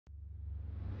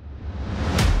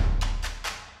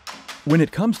When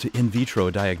it comes to in vitro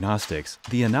diagnostics,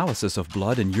 the analysis of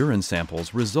blood and urine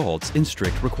samples results in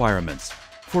strict requirements.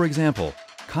 For example,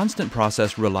 constant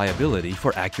process reliability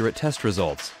for accurate test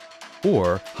results,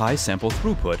 or high sample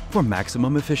throughput for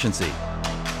maximum efficiency.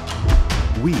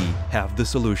 We have the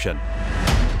solution.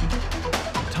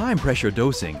 Time pressure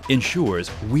dosing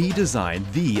ensures we design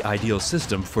the ideal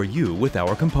system for you with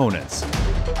our components.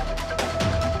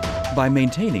 By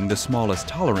maintaining the smallest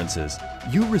tolerances,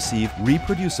 you receive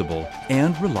reproducible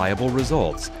and reliable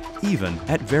results, even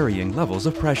at varying levels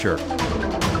of pressure.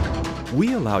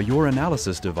 We allow your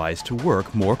analysis device to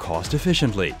work more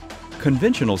cost-efficiently.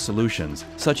 Conventional solutions,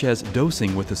 such as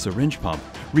dosing with a syringe pump,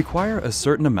 require a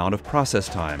certain amount of process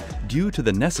time due to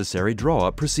the necessary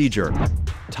draw-up procedure.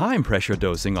 Time pressure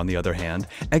dosing, on the other hand,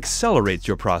 accelerates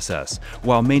your process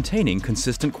while maintaining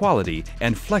consistent quality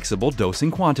and flexible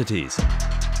dosing quantities.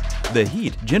 The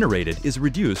heat generated is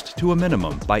reduced to a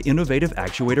minimum by innovative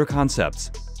actuator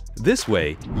concepts. This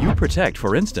way, you protect,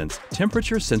 for instance,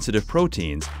 temperature-sensitive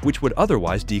proteins which would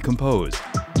otherwise decompose.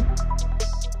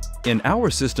 In our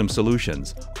system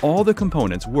solutions, all the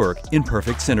components work in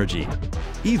perfect synergy.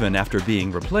 Even after being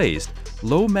replaced,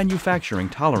 low manufacturing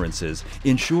tolerances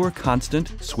ensure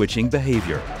constant switching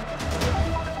behavior.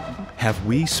 Have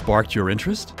we sparked your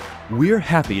interest? We're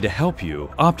happy to help you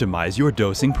optimize your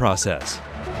dosing process.